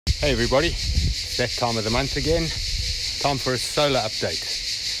Hey everybody, it's that time of the month again. Time for a solar update.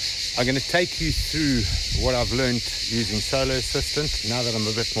 I'm going to take you through what I've learned using Solar Assistant. Now that I'm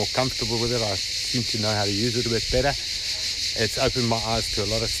a bit more comfortable with it, I seem to know how to use it a bit better. It's opened my eyes to a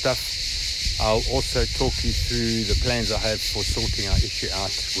lot of stuff. I'll also talk you through the plans I have for sorting our issue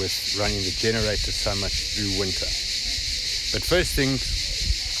out with running the generator so much through winter. But first thing,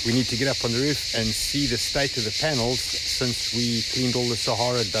 we need to get up on the roof and see the state of the panels since we cleaned all the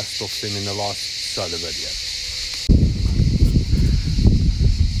Sahara dust off them in the last solar video.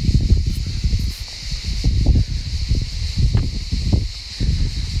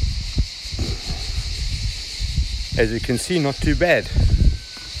 As you can see, not too bad.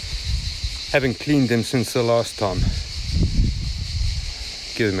 Haven't cleaned them since the last time.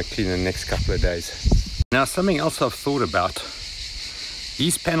 Give them a clean in the next couple of days. Now, something else I've thought about.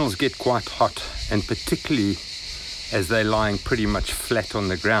 These panels get quite hot, and particularly as they're lying pretty much flat on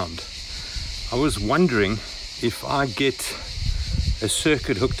the ground. I was wondering if I get a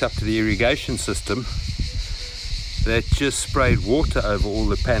circuit hooked up to the irrigation system that just sprayed water over all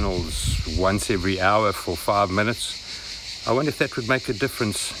the panels once every hour for 5 minutes. I wonder if that would make a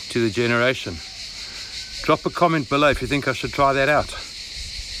difference to the generation. Drop a comment below if you think I should try that out.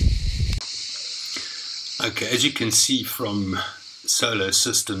 Okay, as you can see from Solar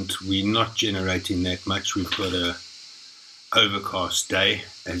Assistant, we're not generating that much. We've got a overcast day,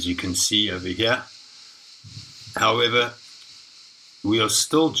 as you can see over here. However, we are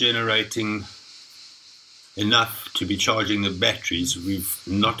still generating enough to be charging the batteries. We've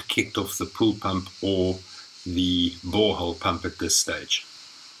not kicked off the pool pump or the borehole pump at this stage.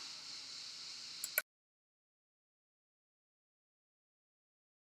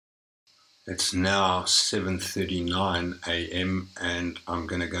 It's now 7:39 a.m. and I'm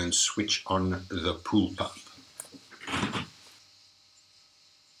going to go and switch on the pool pump.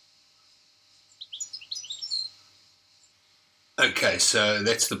 Okay, so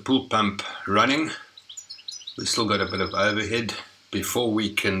that's the pool pump running. We've still got a bit of overhead. Before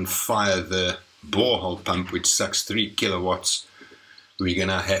we can fire the borehole pump, which sucks 3 kilowatts, we're going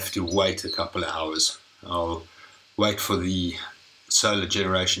to have to wait a couple of hours. I'll wait for the solar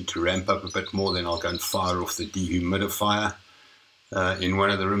generation to ramp up a bit more, then I'll go and fire off the dehumidifier in one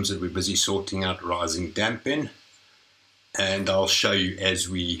of the rooms that we're busy sorting out rising damp in, and I'll show you as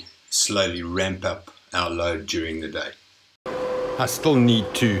we slowly ramp up our load during the day. I still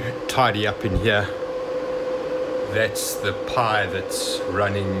need to tidy up in here. That's the Pi that's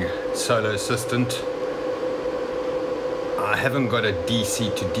running Solar Assistant. I haven't got a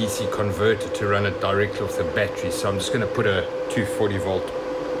DC to DC converter to run it directly off the battery, so I'm just going to put a 240 volt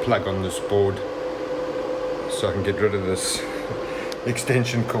plug on this board so I can get rid of this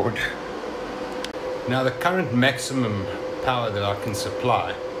extension cord. Now, the current maximum power that I can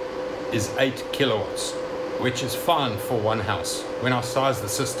supply is 8 kilowatts, which is fine for one house. When I sized the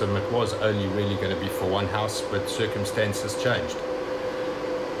system, it was only really going to be for one house, but circumstances changed.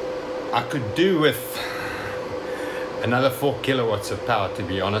 I could do with another 4 kilowatts of power, to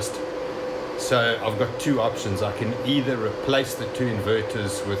be honest. So I've got two options. I can either replace the two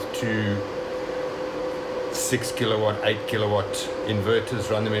inverters with two 6 kilowatt, 8 kilowatt inverters,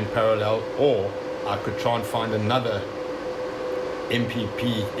 run them in parallel, or I could try and find another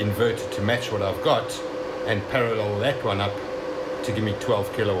MPP inverter to match what I've got and parallel that one up to give me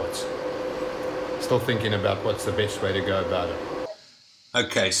 12 kilowatts. Still thinking about what's the best way to go about it.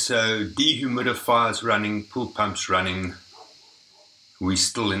 Okay, so dehumidifiers running, pool pumps running. We're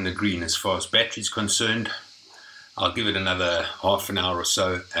still in the green as far as battery's concerned. I'll give it another half an hour or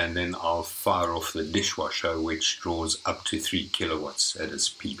so, and then I'll fire off the dishwasher, which draws up to 3 kilowatts at its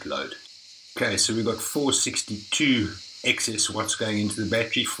peak load. Okay, so we've got 462 excess watts going into the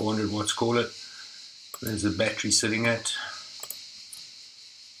battery, 400 watts call it. There's the battery sitting at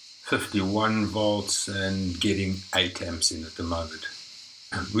 51 volts and getting 8 amps in at the moment.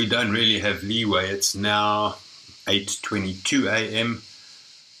 We don't really have leeway. It's now 8:22 a.m.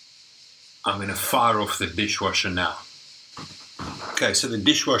 I'm going to fire off the dishwasher now. Okay, so the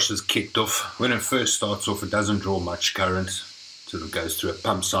dishwasher's kicked off. When it first starts off, it doesn't draw much current. Sort of goes through a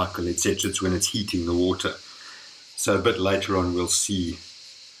pump cycle, etc. It's when it's heating the water. So a bit later on, we'll see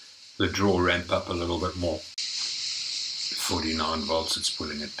the draw ramp up a little bit more. 49 volts it's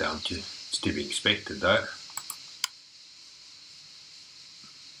pulling it down to. It's to be expected though.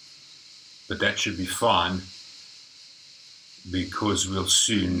 But that should be fine because we'll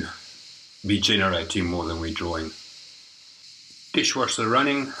soon be generating more than we're drawing. Dishwasher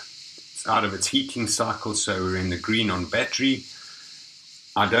running. It's out of its heating cycle, so we're in the green on battery.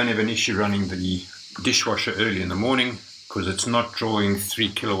 I don't have an issue running the dishwasher early in the morning. because it's not drawing 3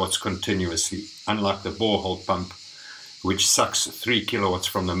 kilowatts continuously, unlike the borehole pump, which sucks 3 kilowatts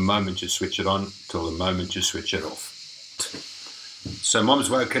from the moment you switch it on till the moment you switch it off. So Mom's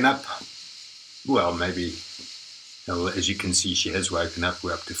woken up. Well, maybe, well, as you can see, she has woken up.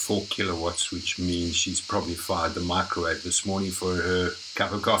 We're up to 4 kilowatts, which means she's probably fired the microwave this morning for her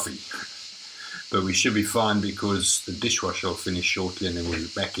cup of coffee. But we should be fine because the dishwasher will finish shortly, and then we'll be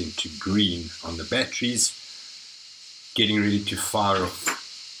back into green on the batteries, getting ready to fire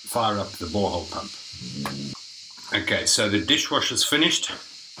up the borehole pump. Okay, so the dishwasher's finished.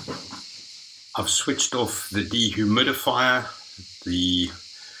 I've switched off the dehumidifier. The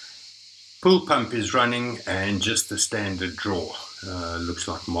pool pump is running, and just the standard draw. Looks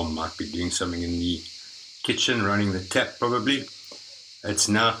like Mom might be doing something in the kitchen, running the tap probably. It's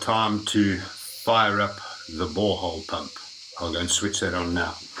now time to fire up the borehole pump. I'll go and switch that on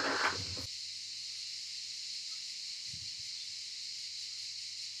now.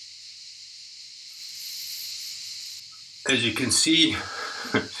 As you can see,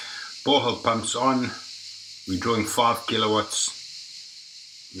 borehole pump's on. We're drawing 5 kilowatts.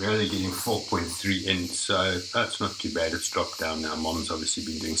 We're only getting 4.3 in, so that's not too bad. It's dropped down now. Mom's obviously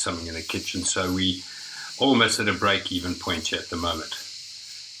been doing something in the kitchen, so we almost at a break-even point here at the moment.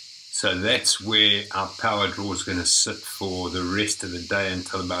 So that's where our power draw is going to sit for the rest of the day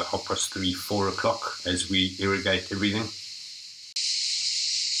until about 3:30, 4 o'clock as we irrigate everything.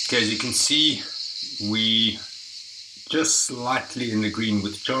 Okay, as you can see, we just slightly in the green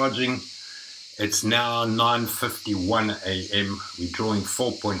with charging. It's now 9:51 a.m. We're drawing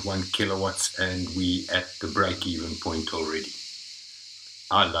 4.1 kilowatts and we at the break-even point already.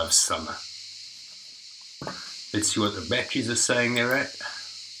 I love summer. Let's see what the batteries are saying they're at.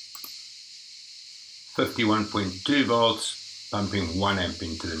 51.2 volts, pumping 1 amp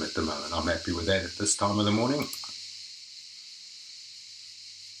into them at the moment. I'm happy with that at this time of the morning.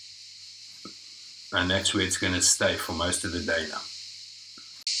 And that's where it's going to stay for most of the day now.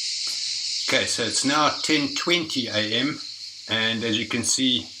 Okay, so it's now 10:20 a.m. and as you can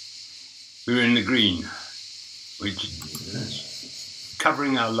see, we're in the green. We're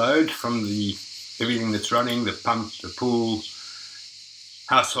covering our load from everything that's running, the pump, the pool,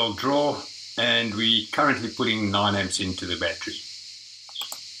 household draw, and we're currently putting 9 amps into the battery.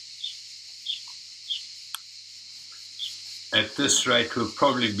 At this rate, we'll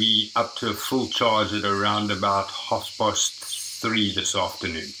probably be up to a full charge at around about 3:30 this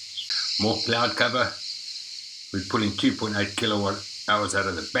afternoon. More cloud cover. We're pulling 2.8 kilowatt hours out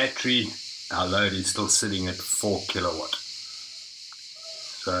of the battery. Our load is still sitting at 4 kilowatt.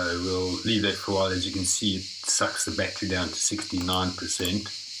 So we'll leave that for a while. As you can see, it sucks the battery down to 69%.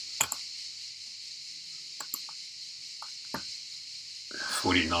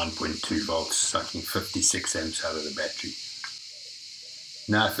 49.2 volts, sucking 56 amps out of the battery.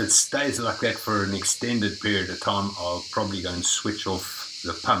 Now, if it stays like that for an extended period of time, I'll probably go and switch off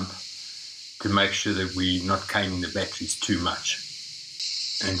the pump to make sure that we're not caning the batteries too much.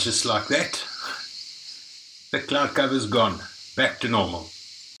 And just like that, the cloud cover's gone, back to normal.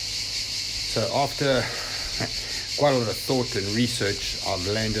 So after quite a lot of thought and research, I've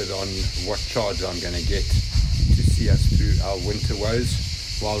landed on what charge I'm going to get to see us through our winter woes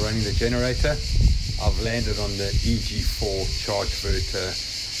while running the generator. I've landed on the EG4 charge verter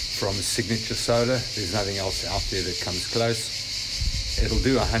from Signature Solar. There's nothing else out there that comes close. It'll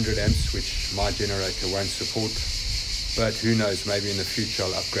do 100 amps, which my generator won't support, but who knows, maybe in the future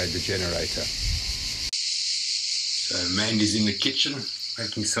I'll upgrade the generator. So Mandy's in the kitchen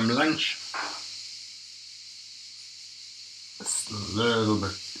making some lunch. There's a little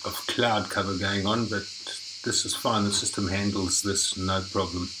bit of cloud cover going on, but this is fine. The system handles this no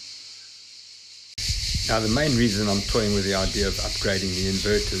problem. Now, the main reason I'm toying with the idea of upgrading the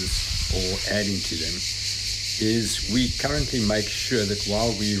inverters or adding to them is we currently make sure that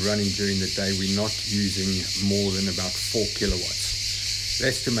while we're running during the day, we're not using more than about 4 kilowatts.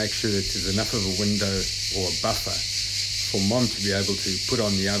 That's to make sure that there's enough of a window or a buffer for Mom to be able to put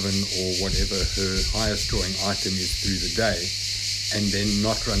on the oven or whatever her highest drawing item is through the day, and then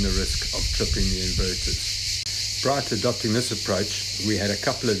not run the risk of tripping the inverters. Prior to adopting this approach, we had a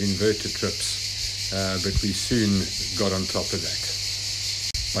couple of inverter trips, but we soon got on top of that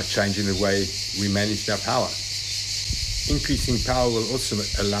by changing the way we managed our power. Increasing power will also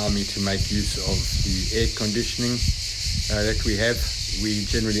allow me to make use of the air conditioning that we have. We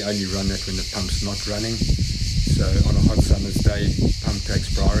generally only run that when the pump's not running. So on a hot summer's day, pump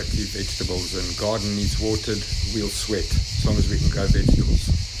takes priority. Vegetables and garden needs watered. We'll sweat as long as we can grow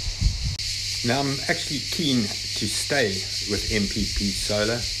vegetables. Now I'm actually keen to stay with MPP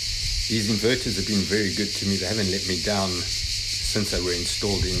Solar These inverters have been very good to me. They haven't let me down since they were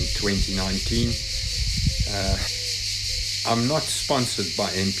installed in 2019. I'm not sponsored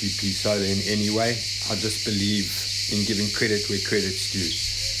by MPP Solar in any way. I just believe in giving credit where credit's due.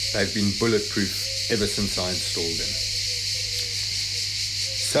 They've been bulletproof ever since I installed them.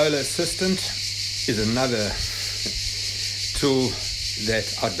 Solar Assistant is another tool that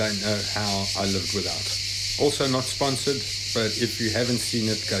I don't know how I lived without. Also not sponsored, but if you haven't seen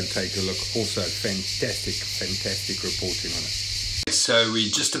it, go take a look. Also fantastic reporting on it. So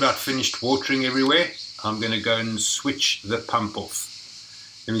we just about finished watering everywhere. I'm going to go and switch the pump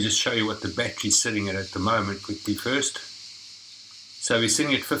off. Let me just show you what the battery's sitting at the moment quickly first. So we're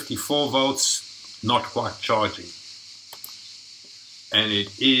sitting at 54 volts, not quite charging. And it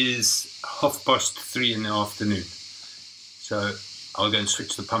is 3:30 in the afternoon. So I'll go and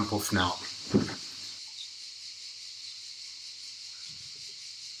switch the pump off now.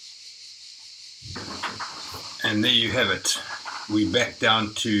 And there you have it. We're back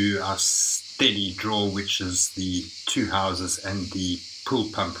down to our steady draw, which is the two houses and the pool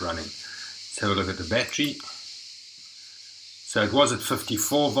pump running. Let's have a look at the battery. So it was at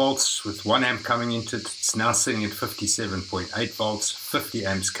 54 volts with 1 amp coming into it. It's now sitting at 57.8 volts, 50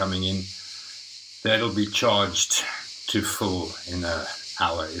 amps coming in. That'll be charged to full in an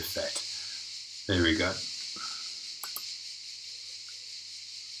hour, if that. There we go.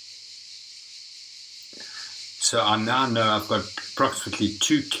 So I now know I've got approximately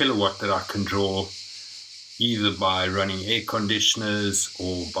 2 kilowatt that I can draw either by running air conditioners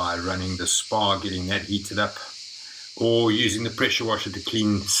or by running the spa, getting that heated up, or using the pressure washer to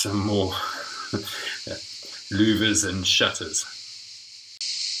clean some more louvers and shutters.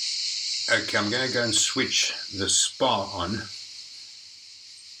 Okay, I'm going to go and switch the spa on.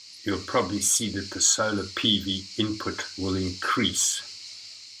 You'll probably see that the solar PV input will increase,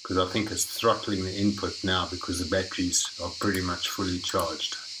 because I think it's throttling the input now because the batteries are pretty much fully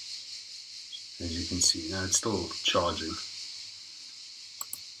charged. As you can see, now it's still charging.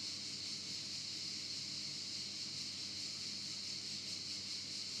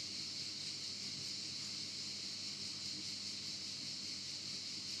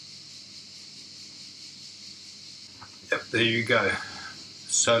 Yep, there you go.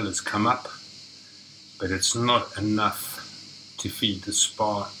 Solar's come up, but it's not enough to feed the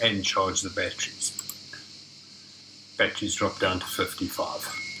spa and charge the batteries. Batteries drop down to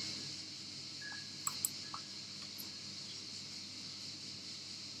 55.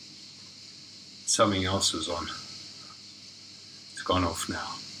 Something else is on. It's gone off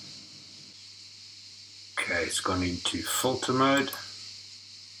now. Okay, it's gone into filter mode.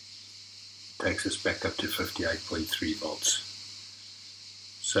 Takes us back up to 58.3 volts.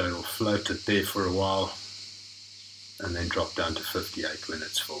 So it'll float it there for a while and then drop down to 58 when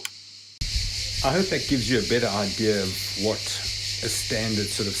it's full. I hope that gives you a better idea of what a standard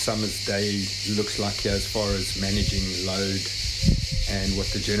sort of summer's day looks like here as far as managing load and what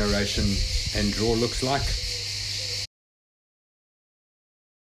the generation and draw looks like.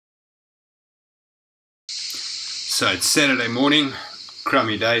 So it's Saturday morning,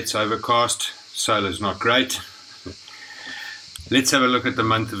 crummy day, it's overcast, solar's not great. Let's have a look at the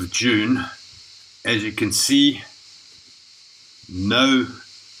month of June. As you can see, no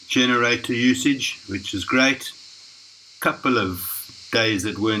generator usage, which is great. Couple of days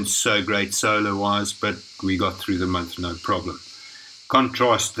that weren't so great solar wise, but we got through the month no problem.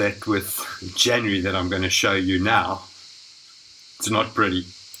 Contrast that with January that I'm going to show you now. It's not pretty.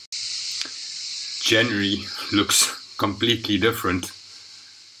 January looks completely different.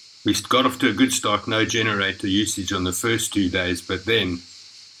 We got off to a good start, no generator usage on the first 2 days, but then,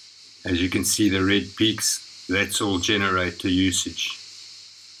 as you can see the red peaks, that's all generator usage.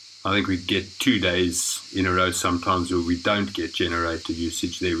 I think we get 2 days in a row sometimes where we don't get generator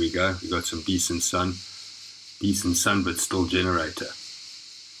usage. There we go, we got some decent sun but still generator.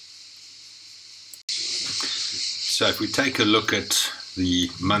 So if we take a look at the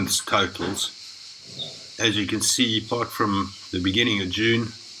month's totals, as you can see, apart from the beginning of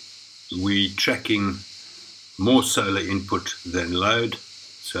June, we're tracking more solar input than load,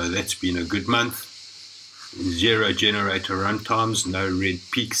 so that's been a good month. 0 generator runtimes, no red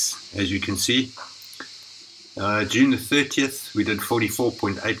peaks, as you can see. June the 30th, we did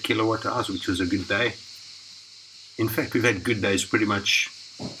 44.8 kilowatt hours, which was a good day. In fact, we've had good days pretty much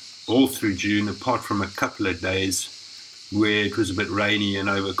all through June, apart from a couple of days where it was a bit rainy and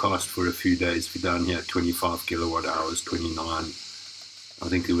overcast for a few days. We're down here at 25 kilowatt hours, 29. I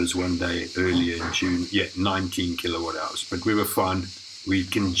think there was one day earlier in June, 19 kilowatt hours, but we were fine. We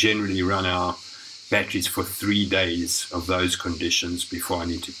can generally run our batteries for 3 days of those conditions before I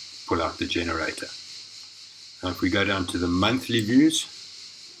need to pull out the generator. Now if we go down to the monthly views,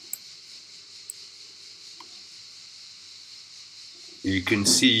 you can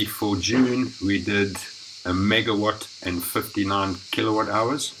see for June we did a megawatt and 59 kilowatt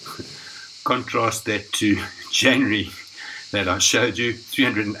hours. Contrast that to January that I showed you,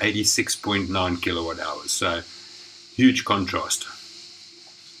 386.9 kilowatt hours. So huge contrast.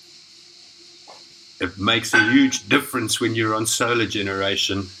 It makes a huge difference when you're on solar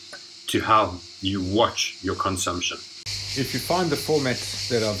generation to how you watch your consumption. If you find the format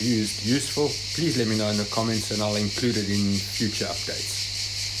that I've used useful, please let me know in the comments and I'll include it in future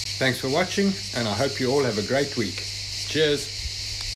updates. Thanks for watching, and I hope you all have a great week. Cheers!